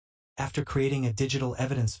After creating a digital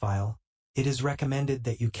evidence file, it is recommended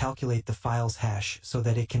that you calculate the file's hash so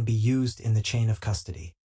that it can be used in the chain of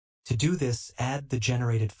custody. To do this, add the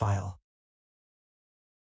generated file.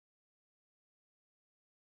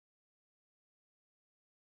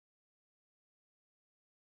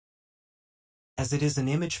 As it is an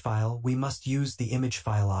image file, we must use the image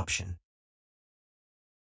file option.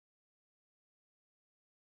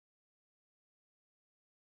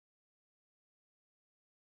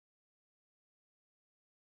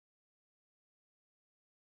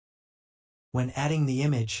 When adding the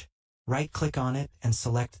image, right-click on it and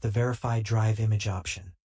select the Verify Drive Image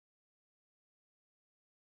option.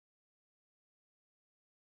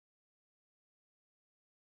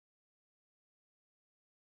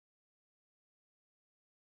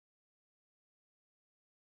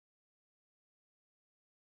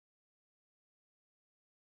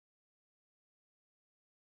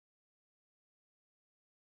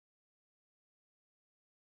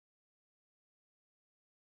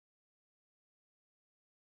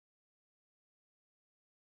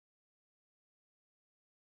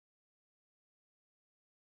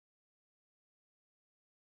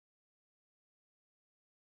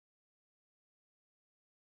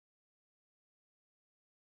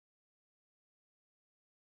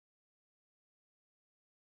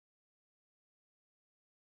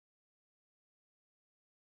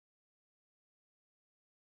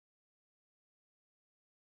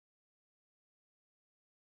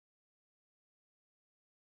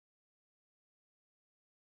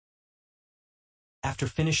 After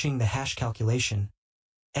finishing the hash calculation,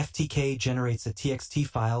 FTK generates a TXT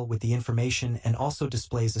file with the information and also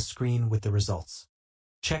displays a screen with the results.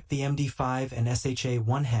 Check the MD5 and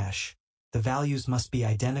SHA-1 hash. The values must be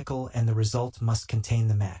identical and the result must contain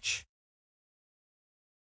the match.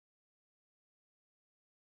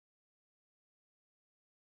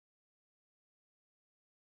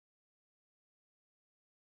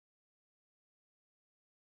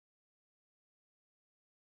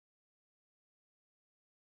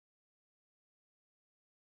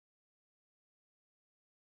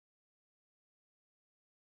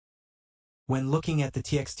 When looking at the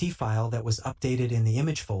TXT file that was updated in the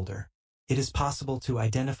image folder, it is possible to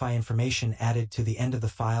identify information added to the end of the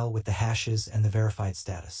file with the hashes and the verified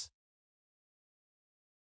status.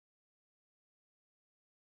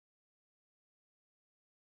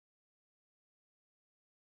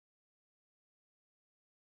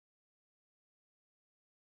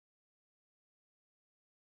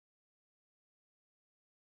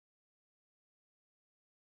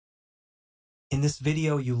 In this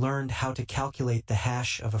video, you learned how to calculate the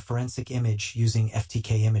hash of a forensic image using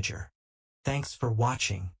FTK Imager. Thanks for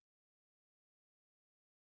watching.